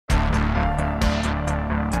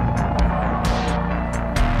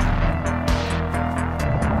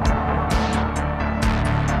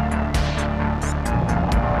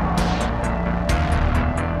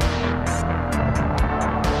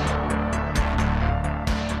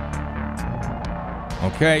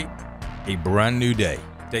Okay, a brand new day.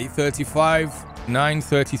 Day 35,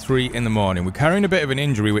 9:33 in the morning. We're carrying a bit of an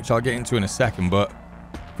injury, which I'll get into in a second, but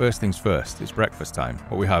first things first, it's breakfast time.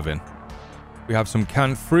 What are we having? We have some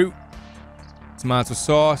canned fruit, tomato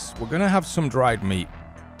sauce. We're going to have some dried meat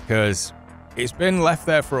because it's been left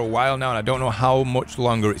there for a while now, and I don't know how much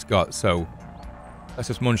longer it's got, so let's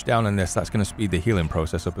just munch down on this. That's going to speed the healing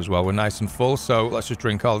process up as well. We're nice and full, so let's just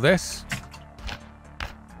drink all this.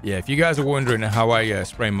 Yeah, if you guys are wondering how I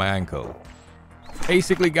sprained my ankle,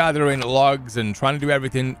 basically gathering logs and trying to do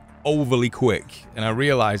everything overly quick, and I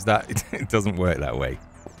realized that it doesn't work that way.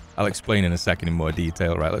 I'll explain in a second in more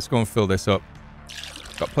detail. Right, let's go and fill this up.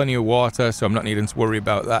 Got plenty of water, so I'm not needing to worry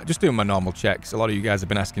about that. Just doing my normal checks. A lot of you guys have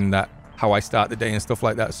been asking that, how I start the day and stuff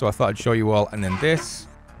like that, so I thought I'd show you all. And then this.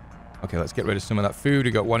 Okay, let's get rid of some of that food.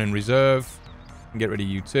 We got one in reserve. And get rid of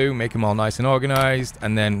you too. Make them all nice and organized.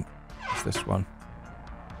 And then, what's this one?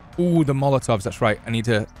 Ooh, the Molotovs. That's right. I need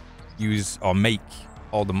to use or make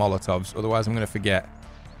all the Molotovs. Otherwise, I'm going to forget.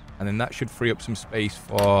 And then that should free up some space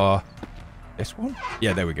for this one.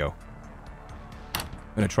 Yeah, there we go. I'm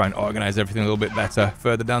going to try and organize everything a little bit better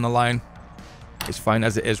further down the line. It's fine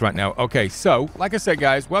as it is right now. Okay, so, like I said,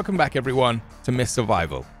 guys, welcome back, everyone, to Miss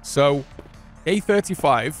Survival. So, day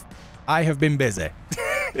 35, I have been busy.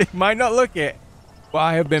 It might not look it, but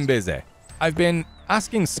I have been busy. I've been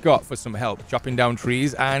asking Scott for some help chopping down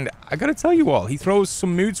trees, and I gotta tell you all, he throws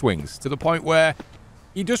some mood swings to the point where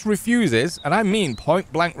he just refuses, and I mean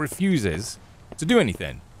point blank refuses, to do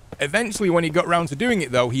anything. Eventually, when he got round to doing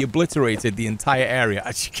it, though, he obliterated the entire area,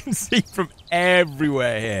 as you can see from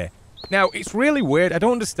everywhere here. Now, it's really weird. I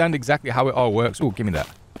don't understand exactly how it all works. Oh, give me that.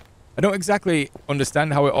 I don't exactly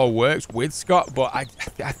understand how it all works with Scott, but I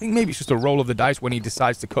think maybe it's just a roll of the dice when he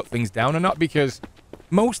decides to cut things down or not, because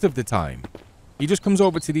most of the time, he just comes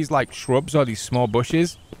over to these, like, shrubs or these small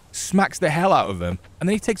bushes, smacks the hell out of them, and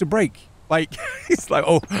then he takes a break. Like, it's like,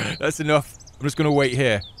 oh, that's enough. I'm just going to wait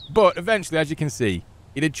here. But eventually, as you can see,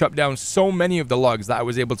 he did chop down so many of the logs that I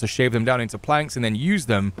was able to shave them down into planks and then use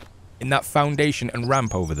them in that foundation and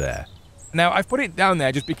ramp over there. Now, I've put it down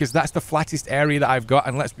there just because that's the flattest area that I've got,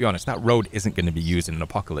 and let's be honest, that road isn't going to be used in an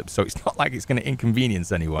apocalypse, so it's not like it's going to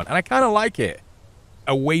inconvenience anyone, and I kind of like it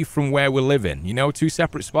away from where we're living, you know, two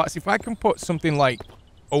separate spots. If I can put something like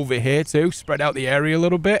over here too, spread out the area a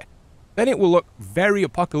little bit, then it will look very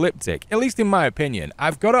apocalyptic, at least in my opinion.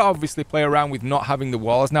 I've got to obviously play around with not having the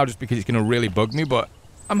walls now just because it's going to really bug me, but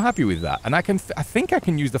I'm happy with that, and I think I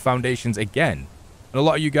can use the foundations again, and a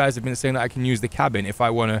lot of you guys have been saying that I can use the cabin if I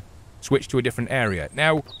want to switch to a different area.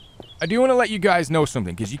 Now, I do want to let you guys know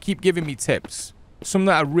something, because you keep giving me tips, some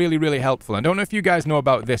that are really, really helpful. I don't know if you guys know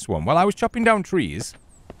about this one. While I was chopping down trees,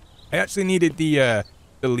 I actually needed the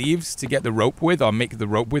leaves to get the rope with, or make the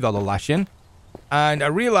rope with, or the lashing, and I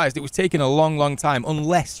realized it was taking a long, long time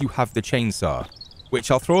unless you have the chainsaw, which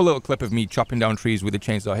I'll throw a little clip of me chopping down trees with the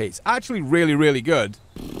chainsaw here. It's actually really, really good.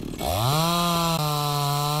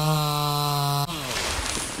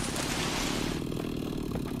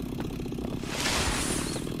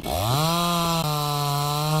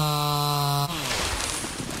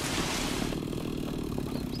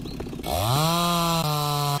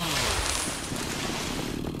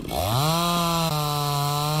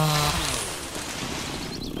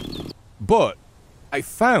 But I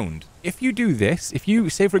found if you do this, if you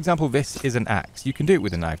say, for example, this is an axe, you can do it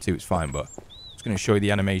with a knife too, it's fine, but I'm just going to show you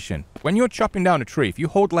the animation. When you're chopping down a tree, if you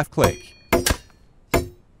hold left click,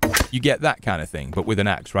 you get that kind of thing, but with an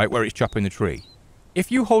axe, right, where it's chopping the tree.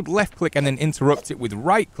 If you hold left click and then interrupt it with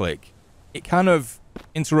right click, it kind of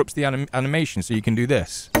interrupts the animation, so you can do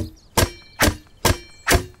this.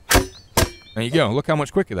 There you go, look how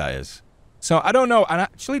much quicker that is. So, I don't know, I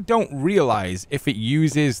actually don't realize if it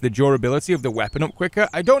uses the durability of the weapon up quicker.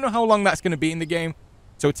 I don't know how long that's going to be in the game,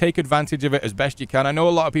 so take advantage of it as best you can. I know a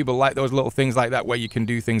lot of people like those little things like that where you can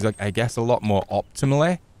do things, like, I guess, a lot more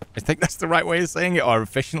optimally. I think that's the right way of saying it, or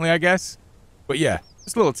efficiently, I guess. But yeah,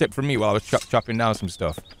 just a little tip from me while I was chopping down some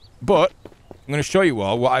stuff. But I'm going to show you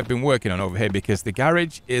all what I've been working on over here, because the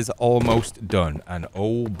garage is almost done, and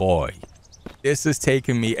oh boy, this has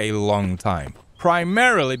taken me a long time.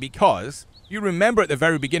 Primarily because you remember at the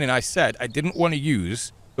very beginning I said I didn't want to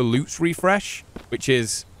use the loot refresh, which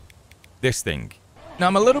is this thing. Now,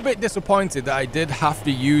 I'm a little bit disappointed that I did have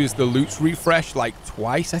to use the loot refresh like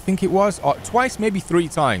twice, I think it was, or twice, maybe 3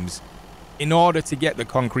 times, in order to get the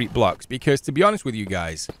concrete blocks, because to be honest with you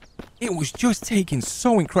guys, it was just taking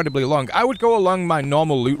so incredibly long. I would go along my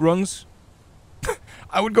normal loot runs.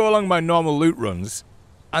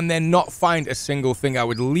 And then not find a single thing. I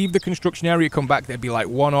would leave the construction area, come back, there'd be like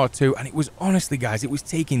 1 or 2, and it was honestly, guys, it was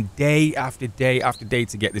taking day after day after day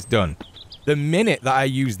to get this done. The minute that I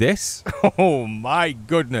used this, oh my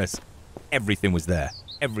goodness, everything was there.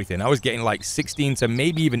 Everything. I was getting like 16 to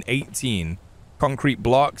maybe even 18 concrete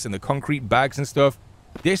blocks and the concrete bags and stuff.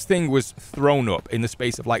 This thing was thrown up in the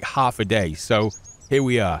space of like half a day. So here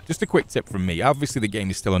we are. Just a quick tip from me. Obviously, the game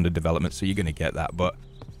is still under development, so you're going to get that. But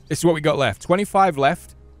this is what we got left. 25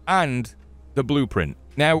 left and the blueprint.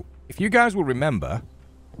 Now, if you guys will remember,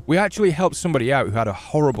 we actually helped somebody out who had a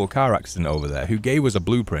horrible car accident over there, who gave us a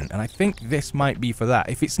blueprint. And I think this might be for that.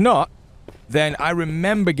 If it's not, then I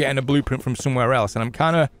remember getting a blueprint from somewhere else. And I'm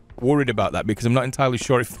kind of worried about that because I'm not entirely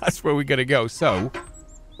sure if that's where we're going to go. So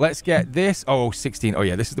let's get this. Oh, 16. Oh,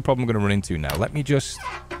 yeah, this is the problem I'm going to run into now. Let me just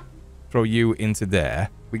throw you into there.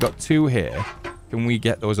 We got 2 here. Can we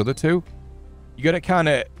get those other 2? You got to kind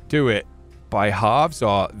of do it by halves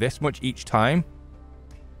or this much each time.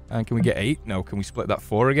 And can we get 8? No. Can we split that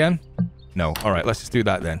 4 again? No. All right, let's just do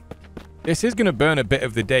that then. This is going to burn a bit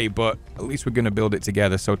of the day, but at least we're going to build it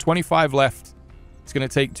together. So 25 left. It's going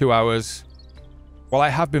to take 2 hours. While I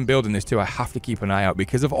have been building this too, I have to keep an eye out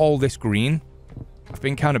because of all this green. I've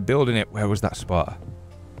been kind of building it. Where was that spot?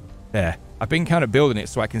 There. I've been kind of building it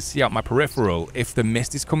so I can see out my peripheral if the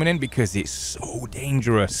mist is coming in because it's so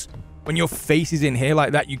dangerous. When your face is in here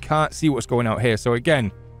like that, you can't see what's going out here. So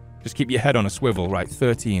again, just keep your head on a swivel. Right,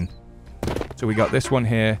 13. So we got this one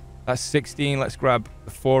here. That's 16. Let's grab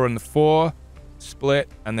the 4 and the 4. Split.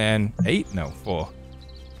 And then 8? No, 4.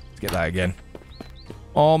 Let's get that again.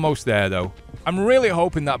 Almost there, though. I'm really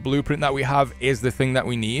hoping that blueprint that we have is the thing that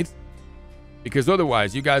we need. Because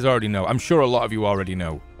otherwise, you guys already know. I'm sure a lot of you already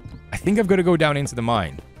know. I think I've got to go down into the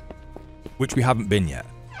mine. Which we haven't been yet.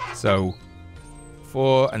 So,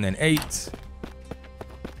 4 and then 8. I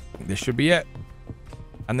think this should be it.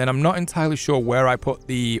 And then I'm not entirely sure where I put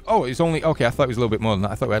the... Oh, it's only... Okay, I thought it was a little bit more than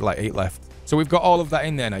that. I thought we had like 8 left. So we've got all of that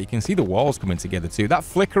in there now. You can see the walls coming together too. That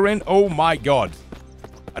flickering, oh my god.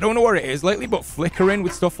 I don't know where it is lately, but flickering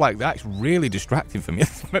with stuff like that is really distracting for me.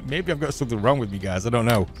 Maybe I've got something wrong with me, guys. I don't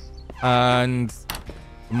know. And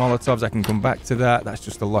the Molotovs, I can come back to that. That's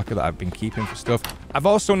just a locker that I've been keeping for stuff. I've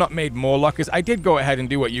also not made more lockers. I did go ahead and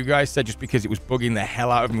do what you guys said just because it was bugging the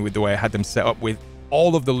hell out of me with the way I had them set up with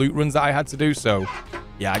all of the loot runs that I had to do. So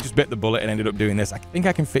yeah, I just bit the bullet and ended up doing this. I think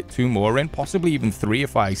I can fit 2 more in, possibly even 3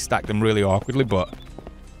 if I stack them really awkwardly, but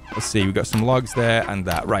let's see. We've got some logs there and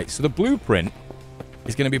that. Right, so the blueprint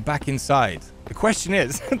is going to be back inside. The question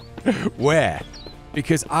is, where?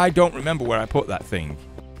 Because I don't remember where I put that thing.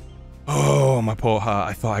 Oh, my poor heart.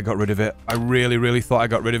 I thought I got rid of it. I really, really thought I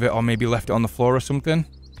got rid of it, or maybe left it on the floor or something.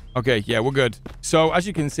 Okay, yeah, we're good. So, as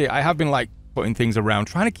you can see, I have been, like, putting things around,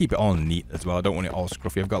 trying to keep it all neat as well. I don't want it all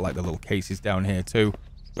scruffy. I've got, like, the little cases down here, too.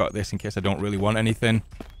 Got this in case I don't really want anything.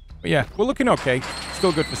 But, yeah, we're looking okay.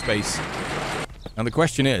 Still good for space. And the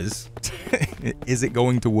question is, is it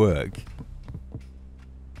going to work?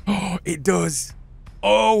 Oh, it does.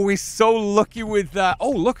 Oh, we're so lucky with that. Oh,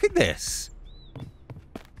 look at this.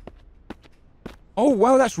 Oh,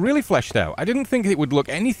 wow, that's really fleshed out. I didn't think it would look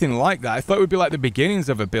anything like that. I thought it would be like the beginnings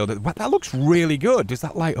of a build. But that looks really good. Does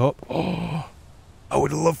that light up? Oh, I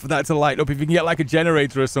would love for that to light up if you can get like a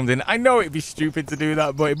generator or something. I know it'd be stupid to do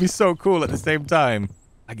that, but it'd be so cool at the same time.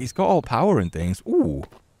 Like, it's got all power and things. Ooh.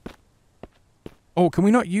 Oh, can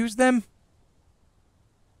we not use them?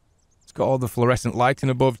 It's got all the fluorescent lighting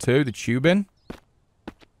above too, the tubing.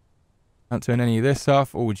 Can't turn any of this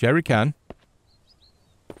off. Oh, Jerry can.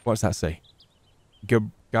 What's that say?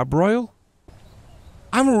 Gabroil?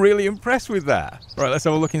 I'm really impressed with that. Right, let's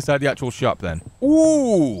have a look inside the actual shop then.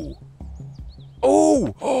 Ooh!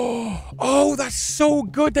 Oh! Oh, that's so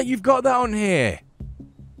good that you've got that on here.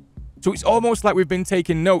 So it's almost like we've been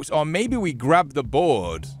taking notes, or maybe we grabbed the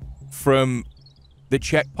board from the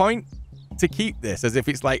checkpoint to keep this, as if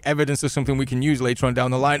it's like evidence of something we can use later on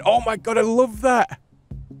down the line. Oh my god, I love that!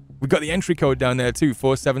 We've got the entry code down there too,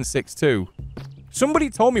 4762. Somebody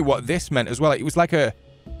told me what this meant as well. It was like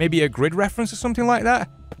maybe a grid reference or something like that.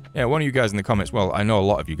 Yeah, one of you guys in the comments, well, I know a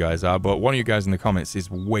lot of you guys are, but one of you guys in the comments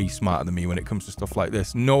is way smarter than me when it comes to stuff like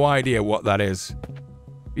this. No idea what that is.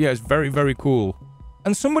 Yeah, it's very, very cool.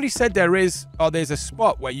 And somebody said there's a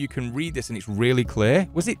spot where you can read this and it's really clear.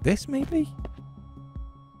 Was it this, maybe?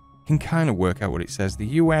 Can kind of work out what it says. The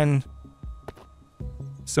UN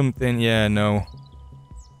something. Yeah, no.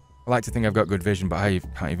 I like to think I've got good vision, but I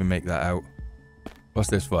can't even make that out. What's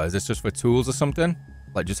this for? Is this just for tools or something?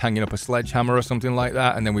 Like just hanging up a sledgehammer or something like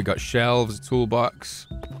that? And then we got shelves, a toolbox,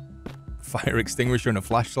 fire extinguisher and a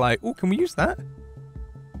flashlight. Oh, can we use that?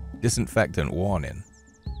 Disinfectant warning.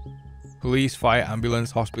 Police, fire,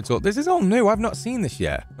 ambulance, hospital. This is all new. I've not seen this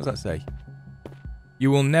yet. What does that say?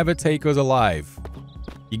 You will never take us alive.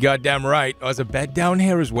 You goddamn right. Oh, there's a bed down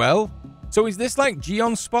here as well. So is this like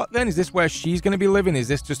Jiyeon's spot then? Is this where she's going to be living? Is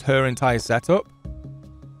this just her entire setup?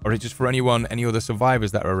 Or is it just for any other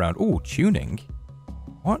survivors that are around? Ooh, tuning.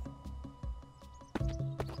 What?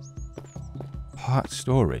 Part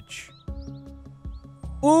storage.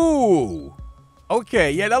 Ooh.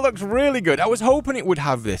 Okay, yeah, that looks really good. I was hoping it would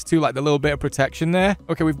have this too, like the little bit of protection there.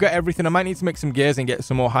 Okay, we've got everything. I might need to make some gears and get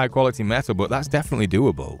some more high quality metal, but that's definitely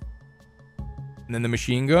doable. And then the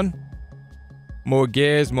machine gun. More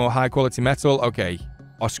gears, more high quality metal. Okay.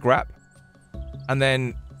 Or scrap. And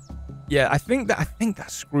then, yeah, I think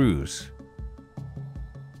that screws.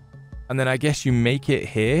 And then I guess you make it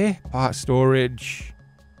here. Part storage.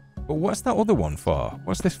 But what's that other one for?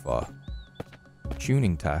 What's this for?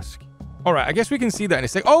 Tuning task. All right, I guess we can see that in a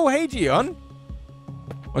sec. Oh, hey, Jiyeon.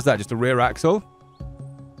 What's that? Just a rear axle?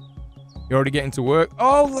 You're already getting to work.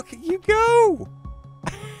 Oh, look at you go.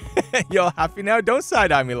 You're happy now? Don't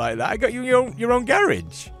side-eye me like that. I got you your own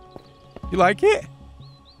garage. You like it?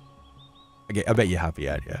 Okay, I bet you're happy,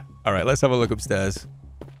 aren't you? All right, let's have a look upstairs.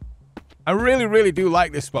 I really, really do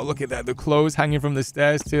like this spot. Look at that. The clothes hanging from the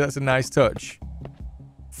stairs, too. That's a nice touch.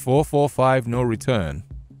 445, no return.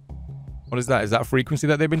 What is that? Is that a frequency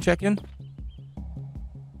that they've been checking?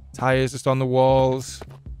 Tires just on the walls.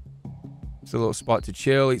 It's a little spot to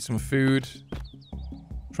chill, eat some food.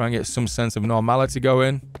 Try and get some sense of normality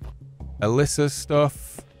going. Alyssa's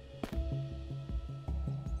stuff.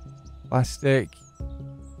 Plastic.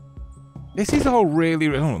 This is all really...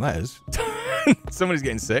 I don't know what that is. Somebody's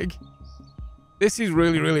getting sick. This is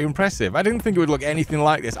really, really impressive. I didn't think it would look anything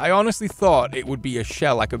like this. I honestly thought it would be a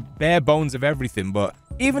shell, like a bare bones of everything, but...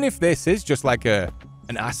 Even if this is just like an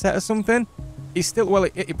asset or something, it's still, well,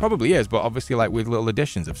 it probably is, but obviously like with little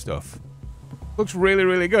additions of stuff. Looks really,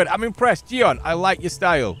 really good. I'm impressed. Jiyeon, I like your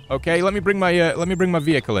style. Okay, let me bring my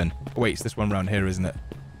vehicle in. Oh, wait, it's this one around here, isn't it?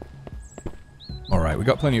 All right, we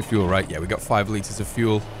got plenty of fuel, right? Yeah, we got 5 liters of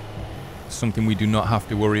fuel. Something we do not have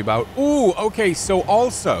to worry about. Ooh, okay, so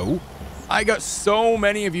also, I got so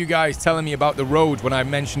many of you guys telling me about the roads when I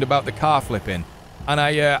mentioned about the car flipping. And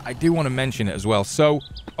I do want to mention it as well. So,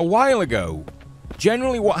 a while ago,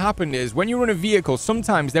 generally what happened is when you were in a vehicle,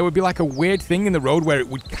 sometimes there would be like a weird thing in the road where it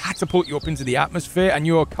would catapult you up into the atmosphere and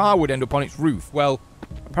your car would end up on its roof. Well,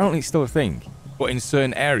 apparently it's still a thing, but in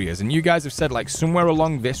certain areas. And you guys have said like somewhere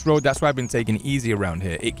along this road, that's why I've been taking it easy around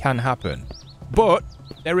here. It can happen. But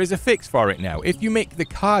there is a fix for it now. If you make the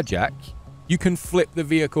car jack, you can flip the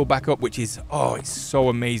vehicle back up, which is, oh, it's so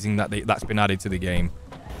amazing that that's been added to the game.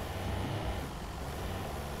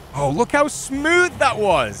 Oh, look how smooth that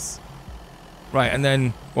was. Right, and then,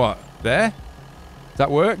 what? There? Does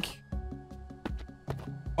that work?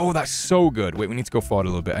 Oh, that's so good. Wait, we need to go forward a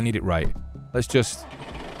little bit. I need it right. Let's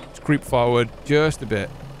creep forward just a bit.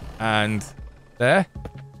 And there.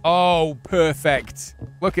 Oh, perfect.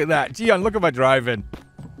 Look at that. Jiyeon, look at my driving.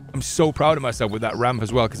 I'm so proud of myself with that ramp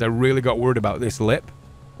as well, because I really got worried about this lip.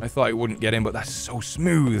 I thought it wouldn't get in, but that's so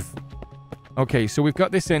smooth. Okay, so we've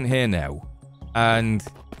got this in here now. And...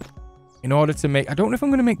 in order to make... I don't know if I'm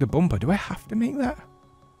going to make the bumper. Do I have to make that?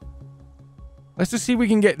 Let's just see if we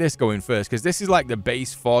can get this going first, because this is like the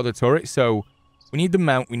base for the turret. So we need the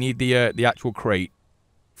mount. We need the actual crate.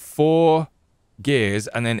 4 gears,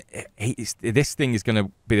 and then this thing is going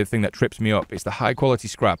to be the thing that trips me up. It's the high-quality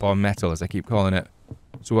scrap, or metal, as I keep calling it.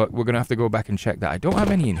 So we're going to have to go back and check that. I don't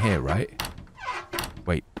have any in here, right?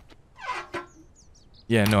 Wait.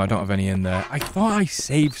 Yeah, no, I don't have any in there. I thought I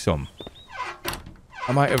saved some.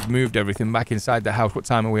 I might have moved everything back inside the house. What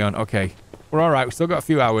time are we on? Okay. We're all right. We've still got a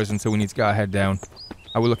few hours until we need to get our head down.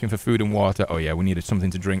 Are we looking for food and water? Oh, yeah. We needed something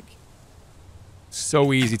to drink.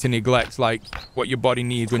 So easy to neglect, like, what your body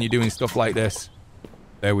needs when you're doing stuff like this.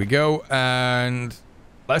 There we go. And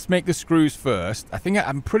let's make the screws first.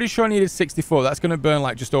 I'm pretty sure I needed 64. That's going to burn,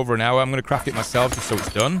 like, just over an hour. I'm going to craft it myself just so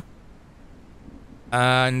it's done.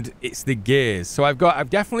 And it's the gears. So I've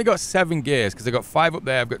definitely got 7 gears because I've got 5 up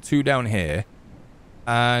there. I've got 2 down here.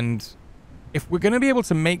 And if we're going to be able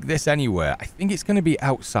to make this anywhere, I think it's going to be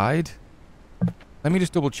outside. Let me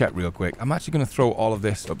just double check real quick. I'm actually going to throw all of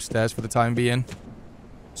this upstairs for the time being,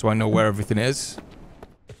 so I know where everything is.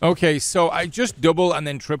 Okay, so I just double and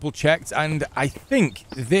then triple checked, and I think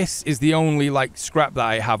this is the only like scrap that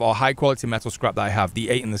I have, or high quality metal scrap that I have, the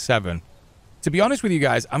 8 and the 7. To be honest with you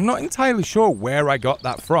guys, I'm not entirely sure where I got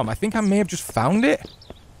that from. I think I may have just found it,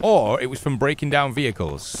 or it was from breaking down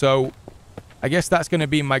vehicles. So I guess that's going to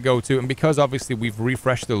be my go-to, and because obviously we've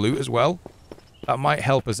refreshed the loot as well, that might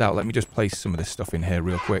help us out. Let me just place some of this stuff in here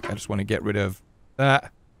real quick. I just want to get rid of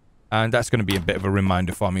that, and that's going to be a bit of a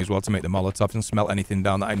reminder for me as well to make the Molotovs and smelt anything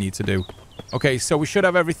down that I need to do. Okay, so we should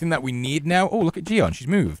have everything that we need now. Oh, look at Jiyeon. She's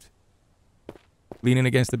moved. leaning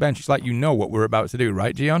against the bench. It's like you know what we're about to do,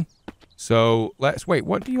 right, Jiyeon? So let's wait.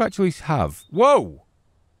 What do you actually have? Whoa!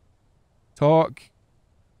 Talk.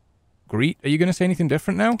 Greet. Are you going to say anything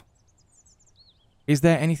different now? Is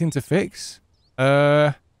there anything to fix?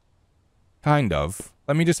 Kind of.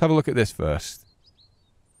 Let me just have a look at this first.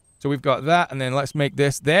 So we've got that, and then let's make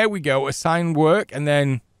this. There we go. Assign work, and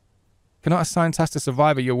then cannot assign task to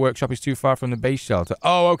survivor. Your workshop is too far from the base shelter.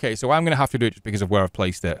 Oh, okay. So I'm going to have to do it just because of where I've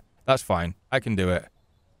placed it. That's fine. I can do it.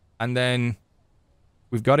 And then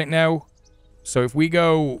we've got it now. So if we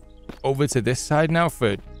go over to this side now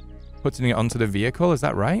for putting it onto the vehicle, is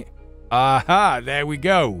that right? Aha, there we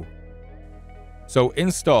go. So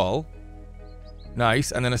install.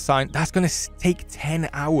 Nice. And then assign. That's going to take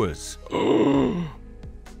 10 hours.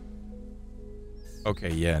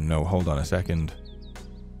 Okay, yeah, no, hold on a second.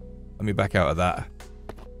 Let me back out of that.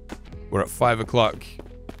 We're at 5 o'clock.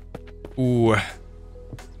 Ooh.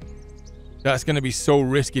 That's going to be so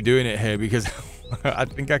risky doing it here because I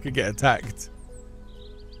think I could get attacked.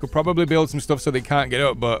 Could probably build some stuff so they can't get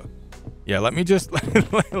up, but yeah, let me just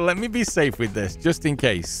let me be safe with this just in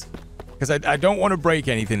case. Because I don't want to break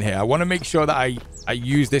anything here. I want to make sure that I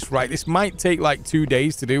use this right. This might take like 2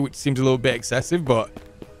 days to do, which seems a little bit excessive, but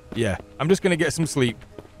yeah, I'm just going to get some sleep,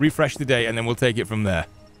 refresh the day, and then we'll take it from there.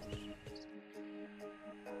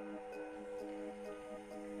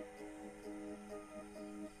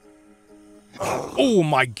 Oh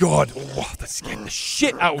my god. Oh, that scared the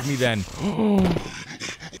shit out of me then.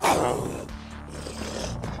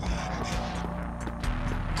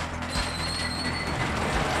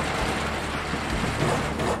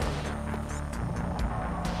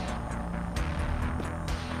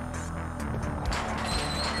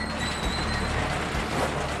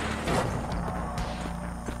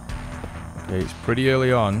 Okay, it's pretty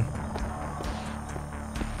early on.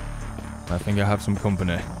 I think I have some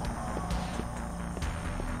company.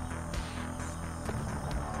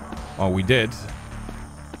 Oh, we did.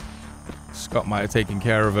 Scott might have taken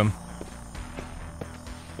care of him.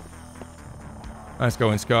 Nice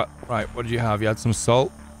going, Scott. Right, what did you have? You had some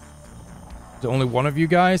salt. Is it only one of you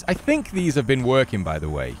guys? I think these have been working, by the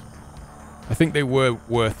way. I think they were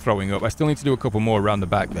worth throwing up. I still need to do a couple more around the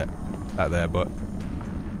back there, but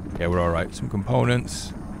yeah, we're all right. Some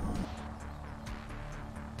components.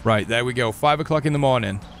 Right, there we go. 5 o'clock in the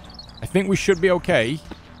morning. I think we should be okay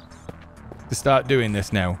to start doing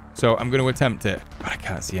this now. So I'm going to attempt it. But I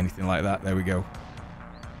can't see anything like that. There we go.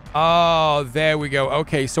 Oh, there we go.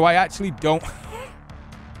 Okay, so I actually don't...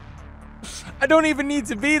 I don't even need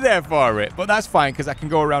to be there for it. But that's fine, because I can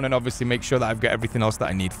go around and obviously make sure that I've got everything else that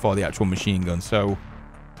I need for the actual machine gun. So...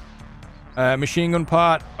 machine gun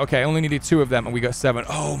part. Okay, I only needed 2 of them, and we got 7.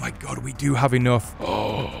 Oh my god, we do have enough.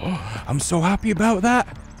 Oh, I'm so happy about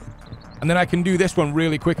that. And then I can do this one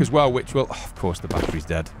really quick as well, which will... Oh, of course, the battery's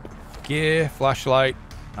dead. Gear, flashlight,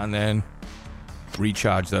 and then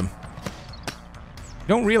recharge them. You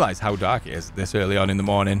don't realize how dark it is this early on in the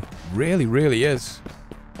morning. Really, really is.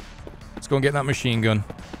 Let's go and get that machine gun.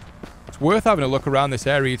 It's worth having a look around this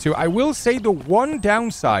area too. I will say the one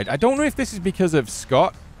downside, I don't know if this is because of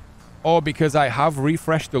Scott or because I have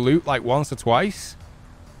refreshed the loot like once or twice.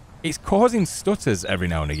 It's causing stutters every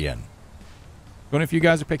now and again. I don't know if you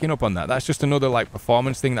guys are picking up on that. That's just another like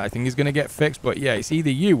performance thing that I think is going to get fixed. But yeah, it's either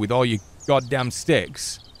you with all your goddamn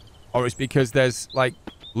sticks, or it's because there's like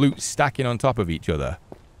loot stacking on top of each other.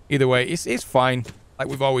 Either way, it's fine. Like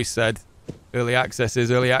we've always said, early access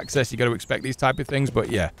is early access. You got to expect these type of things. But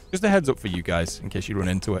yeah, just a heads up for you guys in case you run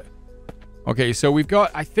into it. Okay, so we've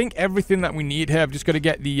got, I think, everything that we need here. I've just got to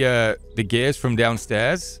get the gears from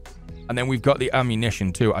downstairs. And then we've got the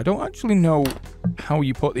ammunition too. I don't actually know how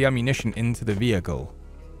you put the ammunition into the vehicle.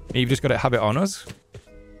 You've just got to have it on us.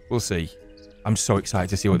 We'll see. I'm so excited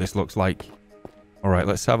to see what this looks like. All right,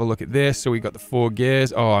 let's have a look at this. So we've got the 4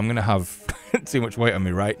 gears. Oh, I'm going to have too much weight on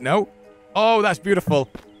me, right? No? Oh, that's beautiful.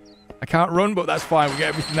 I can't run, but that's fine. We get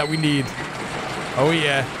everything that we need. Oh,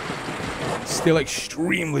 yeah. Still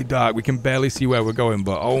extremely dark. We can barely see where we're going,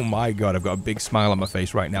 but oh my god, I've got a big smile on my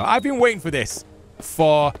face right now. I've been waiting for this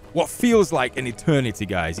for what feels like an eternity,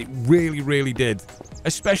 guys. It really, really did.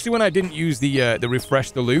 Especially when I didn't use the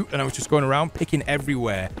refresh the loot, and I was just going around picking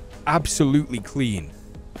everywhere. Absolutely clean.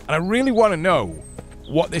 And I really want to know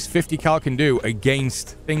what this 50 cal can do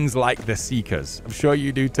against things like the Seekers. I'm sure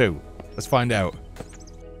you do too. Let's find out.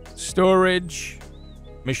 Storage.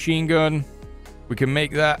 Machine gun. We can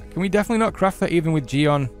make that. Can we definitely not craft that even with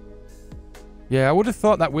Jiyeon? Yeah, I would have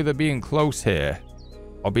thought that with her being close here,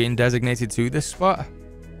 or being designated to this spot.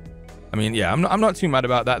 I mean, yeah, I'm not too mad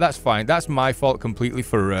about that. That's fine. That's my fault completely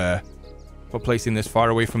for placing this far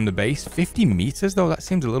away from the base. 50 meters, though? That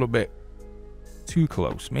seems a little bit too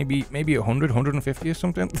close. Maybe 100, 150 or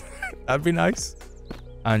something. That'd be nice.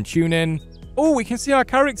 And tune in. Oh, we can see our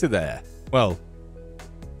character there. Well,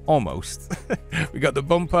 almost. We got the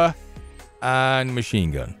bumper and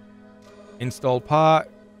machine gun. Install part.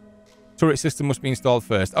 Turret system must be installed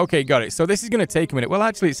first. Okay, got it. So this is going to take a minute. Well,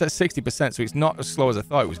 actually, it's at 60%, so it's not as slow as I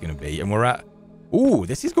thought it was going to be. And we're at... Ooh,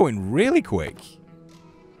 this is going really quick.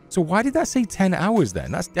 So why did that say 10 hours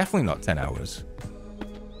then? That's definitely not 10 hours.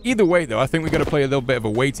 Either way, though, I think we've got to play a little bit of a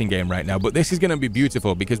waiting game right now. But this is going to be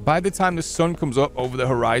beautiful because by the time the sun comes up over the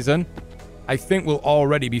horizon, I think we'll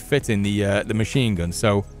already be fitting the machine gun.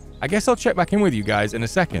 So I guess I'll check back in with you guys in a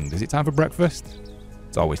second. Is it time for breakfast?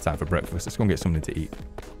 It's always time for breakfast. Let's go and get something to eat.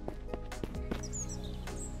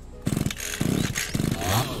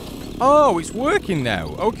 Oh, it's working now.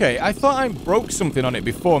 Okay, I thought I broke something on it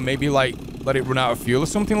before. Maybe, like, let it run out of fuel or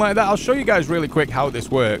something like that. I'll show you guys really quick how this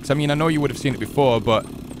works. I mean, I know you would have seen it before, but...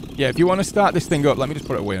 yeah, if you want to start this thing up, let me just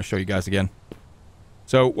put it away and show you guys again.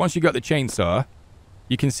 So, once you got the chainsaw,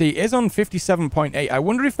 you can see it is on 57.8. I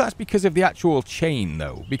wonder if that's because of the actual chain,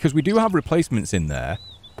 though. Because we do have replacements in there.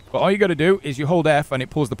 But all you got to do is you hold F and it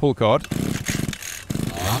pulls the pull cord.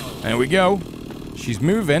 There we go. She's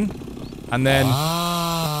moving. And then...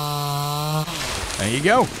 there you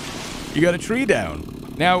go. You got a tree down.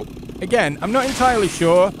 Now, again, I'm not entirely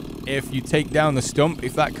sure if you take down the stump,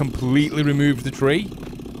 if that completely removes the tree.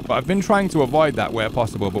 But I've been trying to avoid that where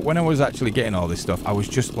possible. But when I was actually getting all this stuff, I was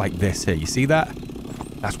just like this here. You see that?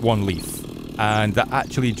 That's one leaf. And that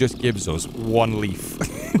actually just gives us one leaf.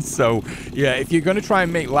 So, yeah, if you're going to try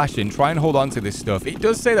and make lashing, try and hold on to this stuff. It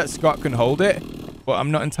does say that Scott can hold it, but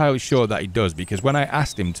I'm not entirely sure that he does. Because when I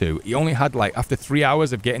asked him to, he only had, like, after 3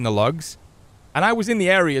 hours of getting the logs, and I was in the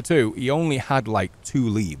area too, he only had, like, 2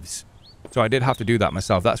 leaves. So I did have to do that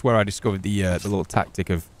myself. That's where I discovered the little tactic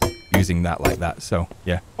of using that like that. So,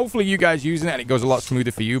 yeah. Hopefully you guys using it and it goes a lot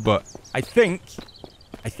smoother for you. But I think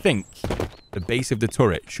the base of the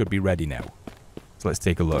turret should be ready now. So let's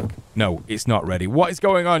take a look. No, it's not ready. What is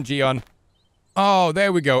going on, Jiyeon? Oh,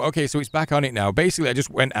 there we go. Okay, so it's back on it now. Basically, I just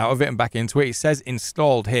went out of it and back into it. It says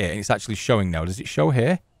installed here, and it's actually showing now. Does it show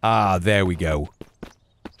here? Ah, there we go.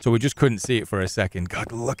 So we just couldn't see it for a second.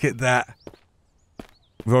 God, look at that.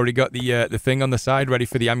 We've already got the thing on the side ready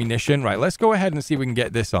for the ammunition. Right, let's go ahead and see if we can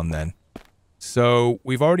get this on then. So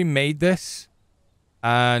we've already made this,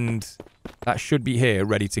 and that should be here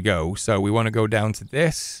ready to go. So we want to go down to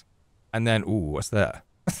this, and then, ooh, what's that?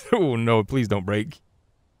 Oh, no, please don't break.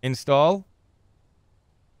 Install.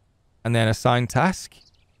 And then assign task.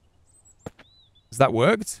 Has that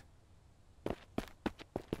worked?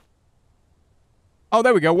 Oh,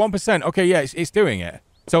 there we go, 1%. Okay, yeah, it's doing it.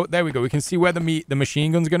 So there we go. We can see where the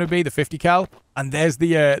machine gun's going to be, the 50 cal. And there's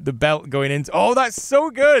the belt going into... Oh, that's so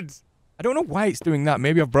good. I don't know why it's doing that.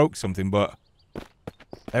 Maybe I've broke something, but...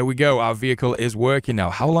 there we go. Our vehicle is working now.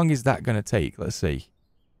 How long is that going to take? Let's see.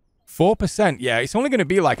 4%. Yeah, it's only going to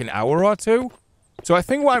be like an hour or two. So I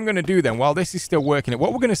think what I'm going to do then, while this is still working,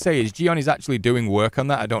 what we're going to say is Jiyeon is actually doing work on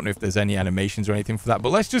that. I don't know if there's any animations or anything for that.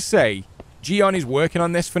 But let's just say Jiyeon is working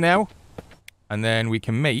on this for now. And then we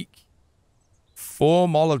can make 4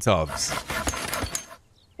 Molotovs.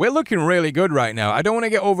 We're looking really good right now. I don't want to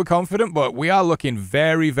get overconfident, but we are looking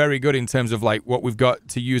very, very good in terms of like what we've got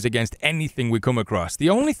to use against anything we come across. The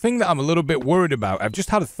only thing that I'm a little bit worried about, I've just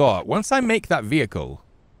had a thought. Once I make that vehicle,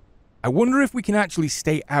 I wonder if we can actually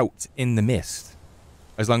stay out in the mist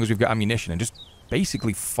as long as we've got ammunition and just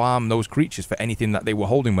basically farm those creatures for anything that they were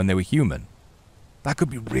holding when they were human. That could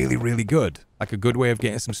be really, really good. Like a good way of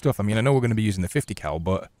getting some stuff. I mean, I know we're going to be using the 50 cal,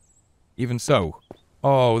 but even so.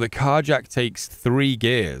 Oh, the carjack takes 3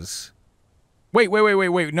 gears. Wait.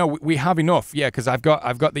 No, we have enough. Yeah, because I've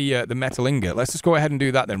got the metal ingot. Let's just go ahead and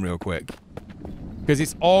do that then real quick. Because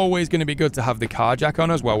it's always going to be good to have the carjack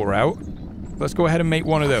on us while we're out. Let's go ahead and make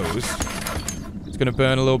one of those. It's going to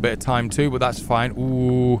burn a little bit of time too, but that's fine.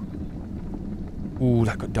 Ooh,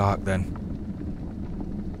 that got dark then.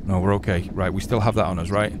 No, we're okay. Right, we still have that on us,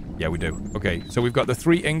 right? Yeah, we do. Okay, so we've got the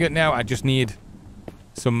 3 ingot now. I just need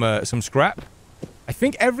some scrap. I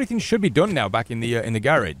think everything should be done now back in the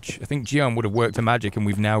garage. I think Jiyeon would have worked a magic, and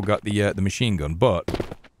we've now got the machine gun. But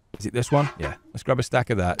is it this one? Yeah. Let's grab a stack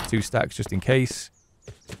of that. 2 stacks just in case.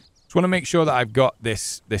 Just want to make sure that I've got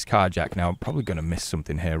this carjack now. I'm probably going to miss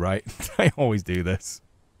something here, right? I always do this.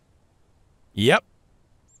 Yep.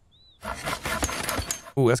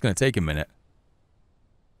 Oh, that's going to take a minute.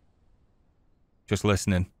 Just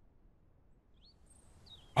listening.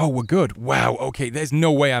 Oh, we're good. Wow, okay, there's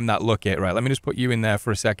no way I'm that lucky. Right, let me just put you in there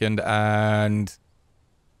for a second, and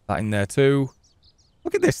that in there too.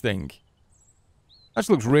 Look at this thing. That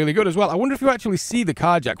looks really good as well. I wonder if you actually see the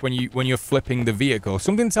car jack when you're flipping the vehicle.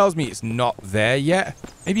 Something tells me it's not there yet.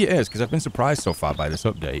 Maybe it is, because I've been surprised so far by this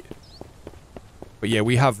update. But yeah,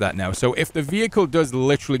 we have that now. So if the vehicle does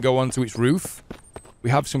literally go onto its roof, we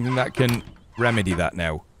have something that can remedy that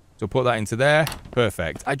now. So put that into there.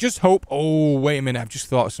 Perfect. I just hope... Oh, wait a minute. I've just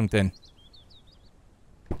thought of something.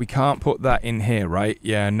 We can't put that in here, right?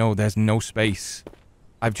 Yeah, no, there's no space.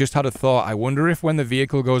 I've just had a thought. I wonder if when the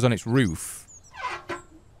vehicle goes on its roof,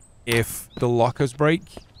 if the lockers break.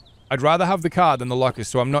 I'd rather have the car than the lockers,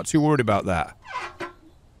 so I'm not too worried about that.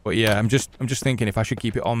 But yeah, I'm just thinking if I should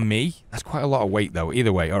keep it on me. That's quite a lot of weight, though.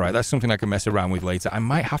 Either way, all right, that's something I can mess around with later. I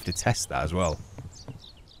might have to test that as well.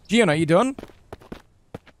 Jiyeon, are you done?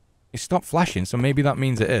 It stopped flashing, so maybe that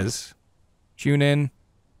means it is. Tune in.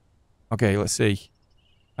 Okay, let's see.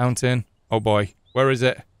 Mountain. Oh boy, where is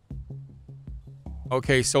it?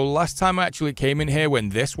 Okay, so last time I actually came in here when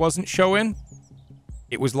this wasn't showing,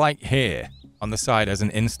 it was like here on the side as an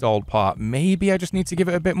installed part. Maybe I just need to give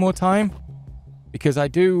it a bit more time. Because I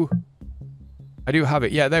do have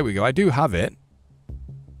it. Yeah, there we go. I do have it.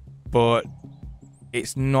 But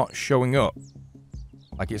it's not showing up.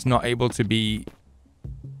 Like, it's not able to be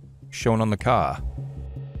shown on the car.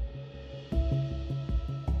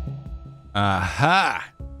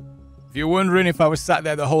 Aha! If you're wondering if I was sat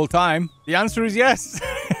there the whole time, the answer is yes.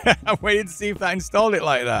 I waited to see if that installed it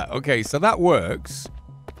like that. Okay, so that works.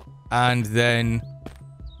 And then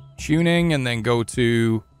tuning, and then go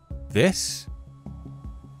to this.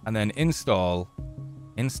 And then install.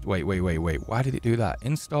 Wait. Why did it do that?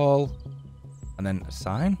 Install. And then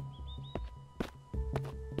assign.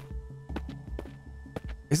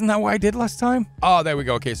 Isn't that what I did last time? Oh, there we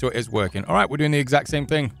go. Okay, so it is working. All right, we're doing the exact same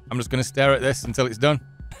thing. I'm just going to stare at this until it's done.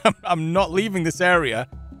 I'm not leaving this area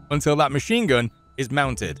until that machine gun is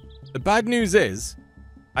mounted. The bad news is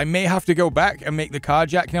I may have to go back and make the car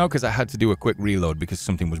jack now because I had to do a quick reload because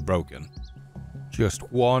something was broken.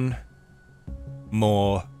 Just one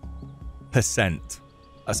more %.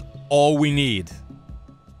 That's all we need.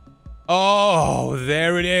 Oh,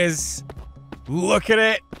 there it is. Look at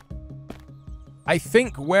it. I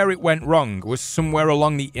think where it went wrong was somewhere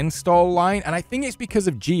along the install line, and I think it's because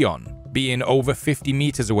of Jiyeon being over 50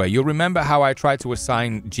 meters away. You'll remember how I tried to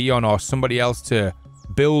assign Jiyeon or somebody else to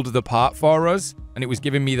build the part for us, and it was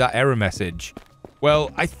giving me that error message.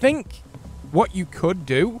 Well, I think what you could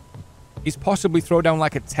do is possibly throw down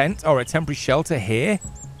like a tent or a temporary shelter here,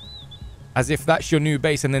 as if that's your new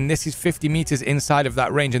base, and then this is 50 meters inside of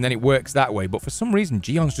that range, and then it works that way. But for some reason,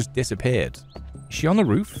 Jiyeon's just disappeared. Is she on the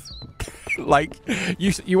roof? Like,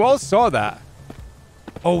 you all saw that.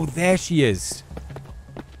 Oh, there she is.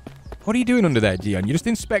 What are you doing under there, Jiyeon? You're just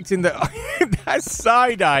inspecting the... that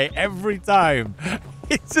side eye every time.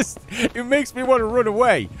 It makes me want to run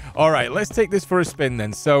away. All right, let's take this for a spin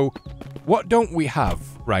then. So, what don't we have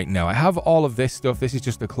right now? I have all of this stuff. This is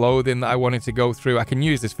just the clothing that I wanted to go through. I can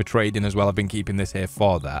use this for trading as well. I've been keeping this here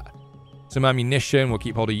for that. Some ammunition. We'll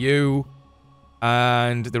keep hold of you.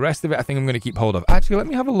 And the rest of it, I think I'm going to keep hold of. Actually, let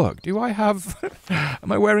me have a look. Do I have...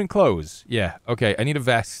 Am I wearing clothes? Yeah. Okay, I need a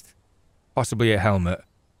vest. Possibly a helmet.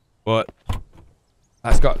 But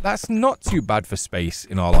that's not too bad for space,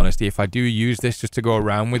 in all honesty, if I do use this just to go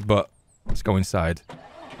around with. But let's go inside.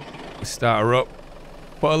 Let's start her up.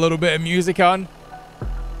 Put a little bit of music on.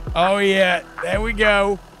 Oh, yeah. There we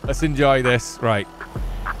go. Let's enjoy this. Right.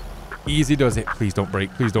 Easy does it. Please don't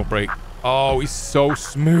break. Please don't break. Oh, he's so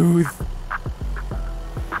smooth.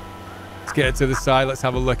 Let's get it to the side. Let's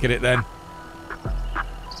have a look at it then.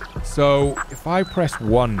 So, if I press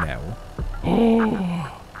 1 now...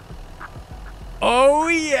 Oh,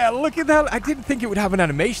 yeah. Look at that. I didn't think it would have an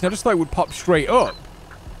animation. I just thought it would pop straight up.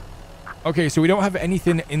 Okay, so we don't have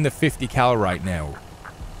anything in the 50 cal right now.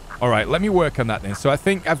 All right, let me work on that then. So I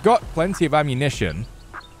think I've got plenty of ammunition.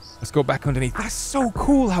 Let's go back underneath. That's so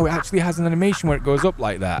cool how it actually has an animation where it goes up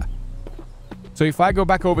like that. So if I go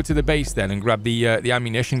back over to the base then and grab the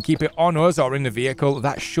ammunition, keep it on us or in the vehicle,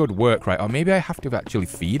 that should work, right? Or maybe I have to actually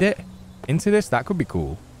feed it into this. That could be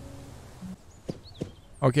cool.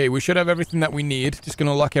 Okay, we should have everything that we need. Just going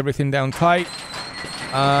to lock everything down tight.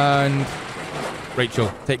 And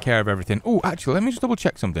Rachel, take care of everything. Oh, actually, let me just double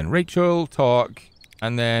check something. Rachel, talk,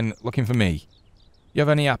 and then looking for me. You have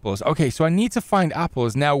any apples? Okay, so I need to find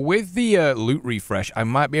apples. Now, with the loot refresh, I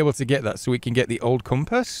might be able to get that so we can get the old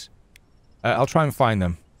compass. I'll try and find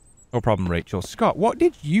them. No problem, Rachel. Scott, what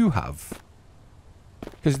did you have?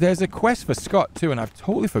 Because there's a quest for Scott, too, and I've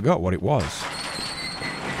totally forgot what it was.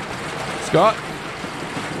 Scott?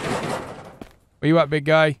 Where you at, big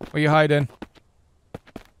guy? Where you hiding?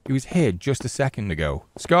 He was here just a second ago.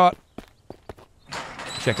 Scott!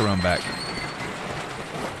 Check around back.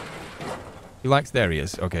 He likes... There he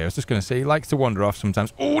is. Okay, I was just going to say he likes to wander off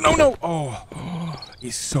sometimes. Oh, no, no. Oh,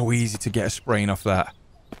 it's so easy to get a sprain off that.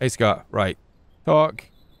 Hey, Scott. Right. Talk.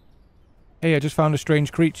 Hey, I just found a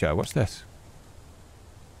strange creature. What's this?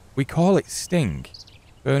 We call it Sting.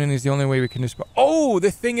 Burning is the only way we can dispose... Oh,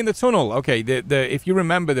 the thing in the tunnel. Okay, if you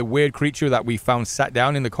remember the weird creature that we found sat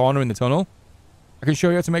down in the corner in the tunnel, I can show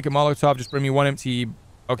you how to make a Molotov. Just bring me one empty...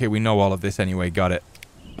 Okay, we know all of this anyway. Got it.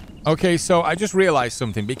 Okay, so I just realized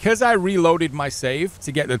something. Because I reloaded my save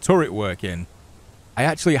to get the turret working, I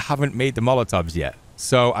actually haven't made the Molotovs yet.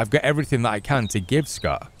 So I've got everything that I can to give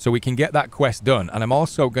Scott, so we can get that quest done. And I'm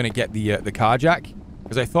also going to get the carjack,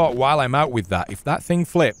 because I thought while I'm out with that, if that thing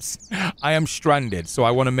flips, I am stranded. So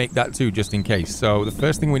I want to make that too, just in case. So the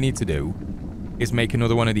first thing we need to do is make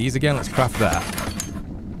another one of these again. Let's craft that.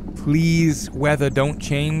 Please, weather don't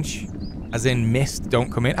change. As in mist don't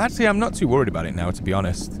come in. Actually, I'm not too worried about it now, to be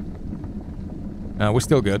honest. We're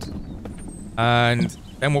still good. And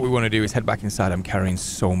then what we want to do is head back inside. I'm carrying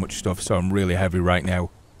so much stuff, so I'm really heavy right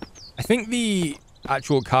now. I think the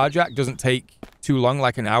actual carjack doesn't take too long,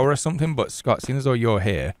 like an hour or something. But Scott, seeing as though you're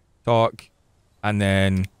here, talk. And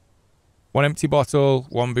then one empty bottle,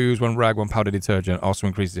 one booze, one rag, one powder detergent. Also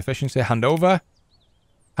increases efficiency. Hand over.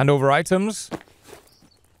 Hand over items.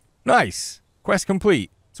 Nice. Quest complete.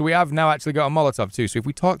 So we have now actually got a Molotov too. So if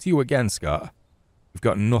we talk to you again, Scott, we've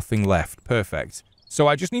got nothing left. Perfect. So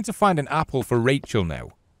I just need to find an apple for Rachel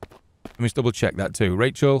now. Let me just double check that too.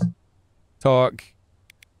 Rachel, talk.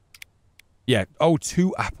 Yeah. Oh,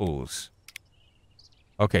 2 apples.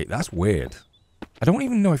 Okay, that's weird. I don't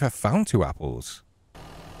even know if I found 2 apples.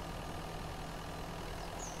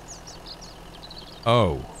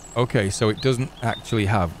 Oh, okay. So it doesn't actually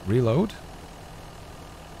have reload?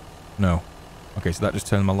 No. Okay, so that just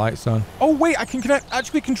turned my lights on. Oh, wait, I can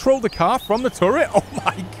actually control the car from the turret? Oh,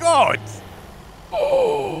 my God.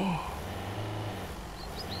 Oh.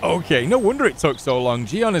 Okay, no wonder it took so long.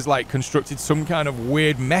 Jiyeon has, like, constructed some kind of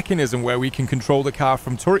weird mechanism where we can control the car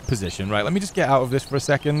from turret position. Right, let me just get out of this for a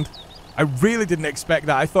second. I really didn't expect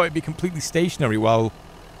that. I thought it'd be completely stationary while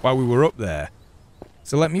we were up there.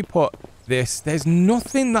 So let me put this. There's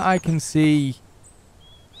nothing that I can see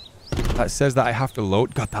that says that I have to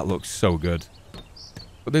load. God, that looks so good.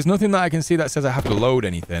 But there's nothing that I can see that says I have to load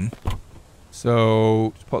anything.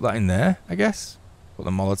 So, just put that in there, I guess. Put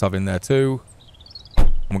the Molotov in there too. And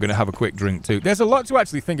we're going to have a quick drink too. There's a lot to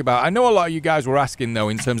actually think about. I know a lot of you guys were asking, though,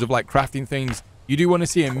 in terms of, like, crafting things. You do want to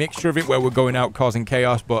see a mixture of it where we're going out causing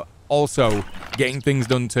chaos, but also getting things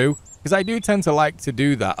done too. Because I do tend to like to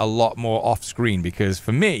do that a lot more off-screen. Because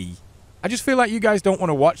for me, I just feel like you guys don't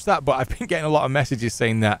want to watch that. But I've been getting a lot of messages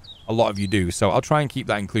saying that a lot of you do. So I'll try and keep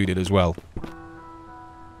that included as well.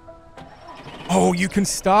 Oh, you can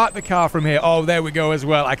start the car from here. Oh, there we go as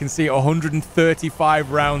well. I can see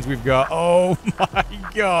 135 rounds we've got. Oh, my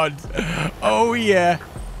God. Oh, yeah.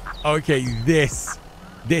 Okay, this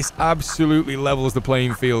absolutely levels the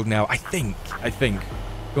playing field now. I think.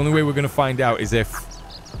 The only way we're going to find out is if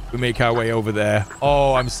we make our way over there.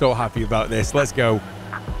 Oh, I'm so happy about this. Let's go.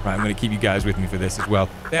 Right, I'm going to keep you guys with me for this as well.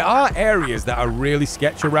 There are areas that are really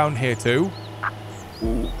sketch around here too.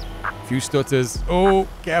 Ooh. Few stutters. Oh,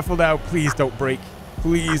 careful now. Please don't break.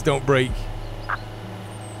 Please don't break.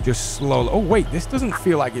 Just slowly. Oh, wait. This doesn't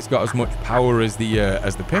feel like it's got as much power as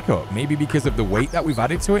the pickup. Maybe because of the weight that we've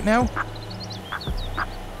added to it now?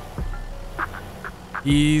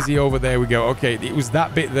 Easy over there we go. Okay, it was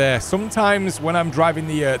that bit there. Sometimes when I'm driving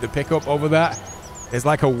the pickup over that, there's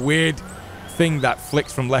like a weird thing that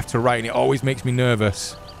flicks from left to right, and it always makes me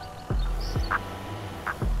nervous.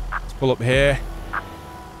 Let's pull up here.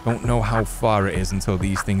 Don't know how far it is until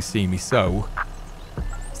these things see me, so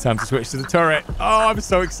it's time to switch to the turret. Oh, I'm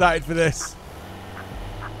so excited for this.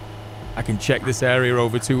 I can check this area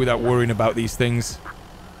over too without worrying about these things.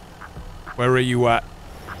 Where are you at?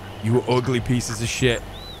 You ugly pieces of shit.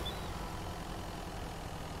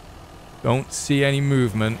 Don't see any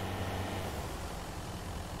movement.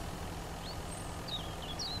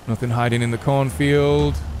 Nothing hiding in the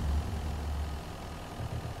cornfield.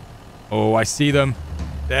 Oh, I see them.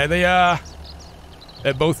 There they are.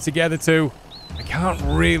 They're both together too. I can't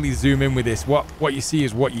really zoom in with this. What you see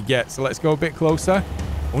is what you get. So let's go a bit closer.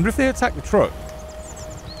 I wonder if they attack the truck.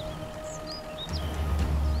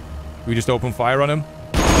 Can we just open fire on them?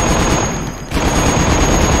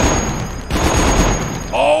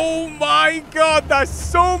 Oh my God, that's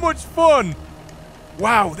so much fun.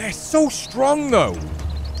 Wow, they're so strong though.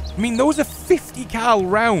 I mean, those are 50 cal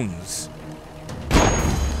rounds.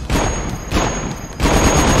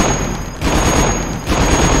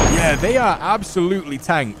 Yeah, they are absolutely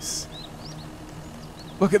tanks.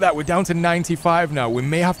 Look at that. We're down to 95 now. We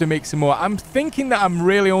may have to make some more. I'm thinking that I'm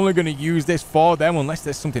really only going to use this for them unless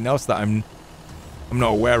there's something else that I'm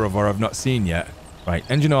not aware of or I've not seen yet. Right,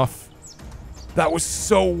 engine off. That was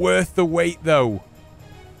so worth the wait, though.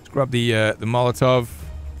 Let's grab the Molotov.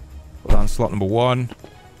 Put that on slot number 1.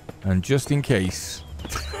 And just in case,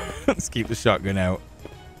 let's keep the shotgun out.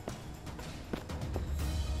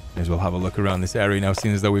 May as well have a look around this area now,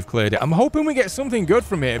 seeing as though we've cleared it. I'm hoping we get something good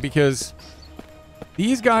from here because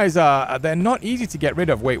these guys they're not easy to get rid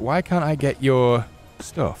of. Wait, why can't I get your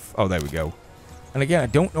stuff? Oh, there we go. And again, I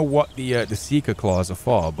don't know what the Seeker claws are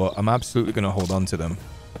for, but I'm absolutely going to hold on to them.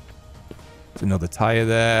 There's another tire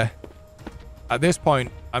there. At this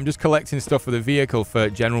point, I'm just collecting stuff for the vehicle for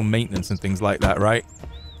general maintenance and things like that, right?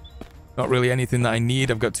 Not really anything that I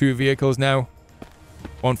need. I've got 2 vehicles now.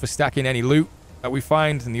 One for stacking any loot that we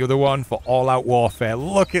find, and the other one for all-out warfare.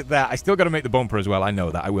 Look at that. I still got to make the bumper as well. I know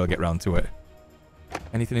that. I will get round to it.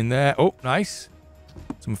 Anything in there? Oh, nice.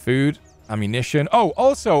 Some food. Ammunition. Oh,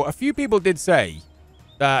 also, a few people did say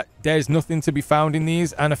that there's nothing to be found in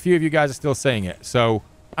these, and a few of you guys are still saying it. So,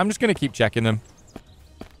 I'm just going to keep checking them.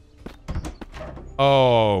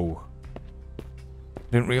 Oh.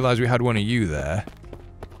 Didn't realize we had one of you there.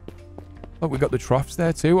 Look, we got the troughs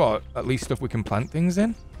there too, or at least stuff we can plant things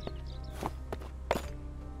in.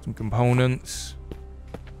 Some components.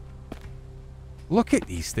 Look at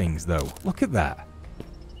these things, though. Look at that.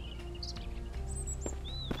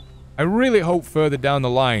 I really hope further down the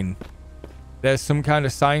line there's some kind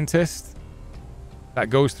of scientist that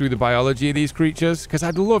goes through the biology of these creatures, because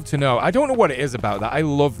I'd love to know. I don't know what it is about that. I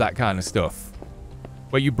love that kind of stuff.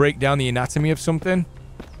 Where you break down the anatomy of something.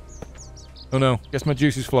 Oh no, guess my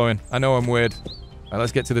juice is flowing. I know I'm weird. All right,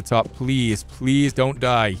 let's get to the top. Please, please don't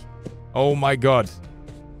die. Oh my god.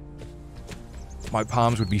 My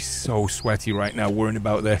palms would be so sweaty right now worrying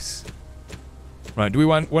about this. Right, do we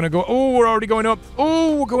want to go? Oh, we're already going up.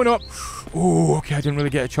 Oh, we're going up. Oh, okay, I didn't really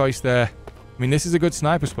get a choice there. I mean, this is a good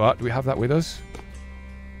sniper spot. Do we have that with us?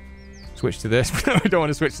 Switch to this. I don't want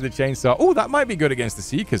to switch to the chainsaw. Oh, that might be good against the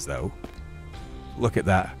Seekers, though. Look at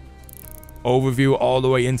that. Overview all the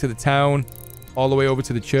way into the town. All the way over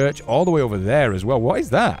to the church. All the way over there as well. What is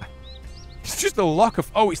that? It's just a lock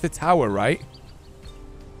of... Oh, it's the tower, right?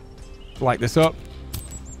 Light this up.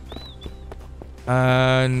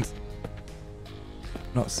 And...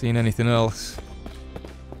 not seeing anything else.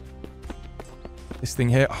 This thing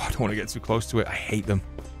here. Oh, I don't want to get too close to it. I hate them.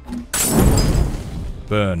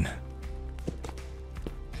 Burn.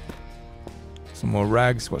 Some more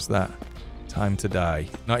rags. What's that? Time to die.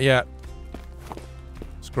 Not yet.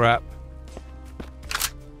 Scrap.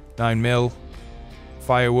 9 mil.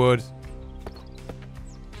 Firewood.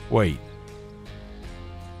 Wait.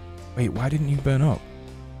 Wait, why didn't you burn up?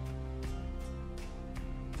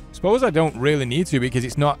 Suppose I don't really need to because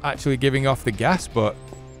it's not actually giving off the gas, but...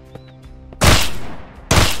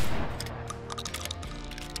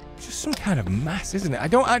 it's just some kind of mass, isn't it? I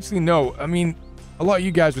don't actually know. I mean, a lot of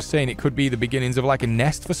you guys were saying it could be the beginnings of like a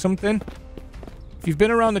nest for something. If you've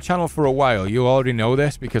been around the channel for a while, you already know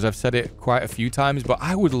this because I've said it quite a few times, but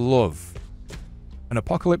I would love an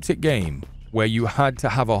apocalyptic game where you had to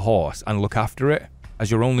have a horse and look after it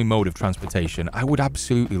as your only mode of transportation. I would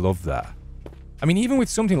absolutely love that. I mean, even with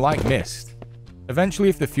something like Myst, eventually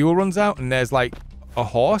if the fuel runs out and there's like a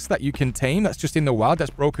horse that you can tame that's just in the wild that's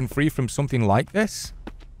broken free from something like this,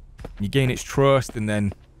 you gain its trust and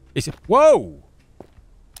then it's... Whoa!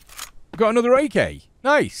 We've got another AK.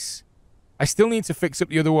 Nice. I still need to fix up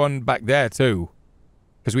the other one back there too,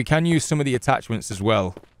 because we can use some of the attachments as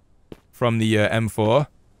well from the M4.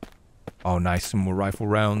 Oh, nice. Some more rifle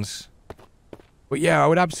rounds. But yeah, I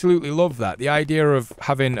would absolutely love that. The idea of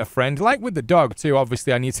having a friend, like with the dog too.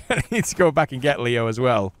 Obviously, I need to go back and get Leo as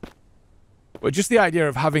well. But just the idea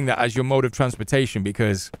of having that as your mode of transportation,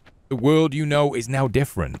 because the world you know is now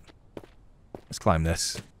different. Let's climb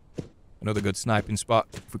this. Another good sniping spot.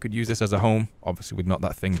 If we could use this as a home. Obviously, with not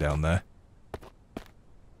that thing down there.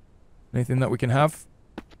 Anything that we can have?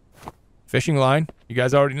 Fishing line. You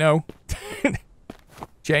guys already know.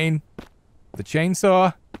 Chain. The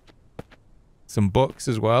chainsaw. Some books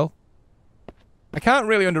as well. I can't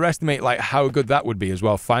really underestimate like how good that would be as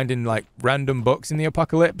well. Finding like random books in the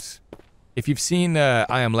apocalypse. If you've seen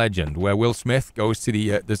I Am Legend, where Will Smith goes to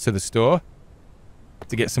the store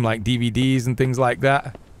to get some like DVDs and things like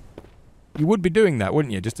that, you would be doing that,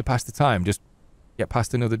 wouldn't you? Just to pass the time, just get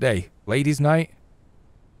past another day. Ladies' night,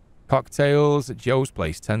 cocktails at Joe's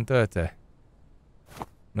place, 10:30.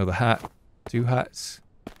 Another hat, 2 hats.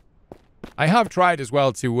 I have tried as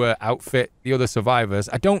well to outfit the other survivors.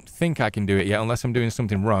 I don't think I can do it yet unless I'm doing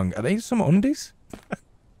something wrong. Are they some undies?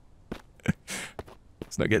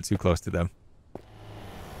 Let's not get too close to them.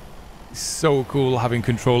 It's so cool having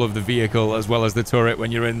control of the vehicle as well as the turret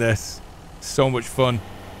when you're in this. So much fun.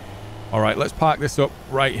 All right, let's park this up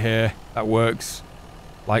right here. That works.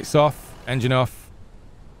 Lights off, engine off.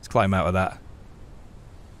 Let's climb out of that.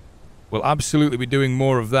 We'll absolutely be doing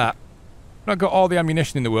more of that. Not got all the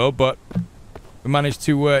ammunition in the world, but we managed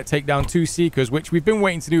to take down 2 Seekers, which we've been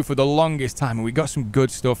waiting to do for the longest time, and we got some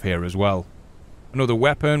good stuff here as well. Another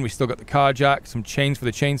weapon. We still got the car jack, some chains for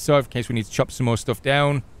the chainsaw in case we need to chop some more stuff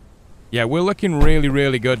down. Yeah, we're looking really,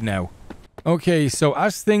 really good now. Okay, so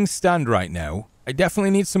as things stand right now, I definitely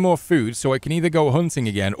need some more food, so I can either go hunting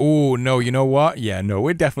again. Oh, no, you know what? Yeah, no,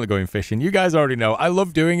 we're definitely going fishing. You guys already know. I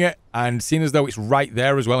love doing it, and seeing as though it's right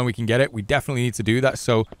there as well and we can get it, we definitely need to do that.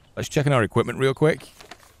 So let's check in our equipment real quick.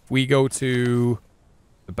 We go to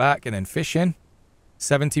the back and then fishing.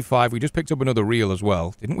 75. We just picked up another reel as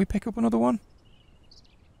well. Didn't we pick up another one?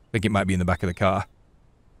 I think it might be in the back of the car.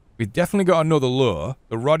 We've definitely got another lure.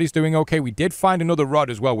 The rod is doing okay. We did find another rod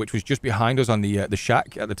as well, which was just behind us on the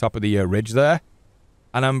shack at the top of the ridge there.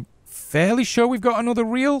 And I'm fairly sure we've got another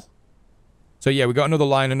reel. So yeah, we got another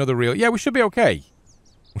line, another reel. Yeah, we should be okay.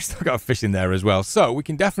 We still got a fish in there as well. So we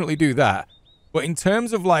can definitely do that. But in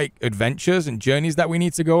terms of like adventures and journeys that we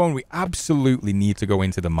need to go on, we absolutely need to go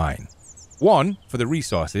into the mine. 1, for the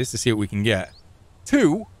resources to see what we can get.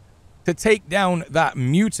 2, to take down that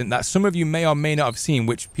mutant that some of you may or may not have seen,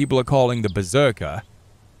 which people are calling the Berserker.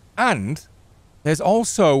 And there's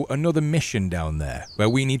also another mission down there where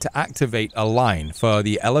we need to activate a line for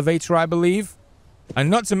the elevator, I believe. And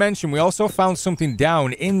not to mention, we also found something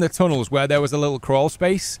down in the tunnels where there was a little crawl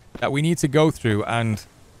space that we need to go through, and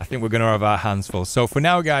I think we're going to have our hands full. So for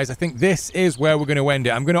now, guys, I think this is where we're going to end it.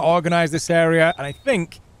 I'm going to organize this area, and I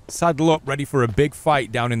think saddle up ready for a big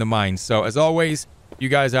fight down in the mines. So as always, you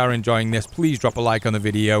guys are enjoying this, please drop a like on the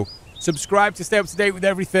video. Subscribe to stay up to date with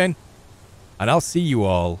everything. And I'll see you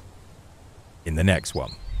all in the next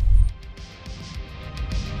one.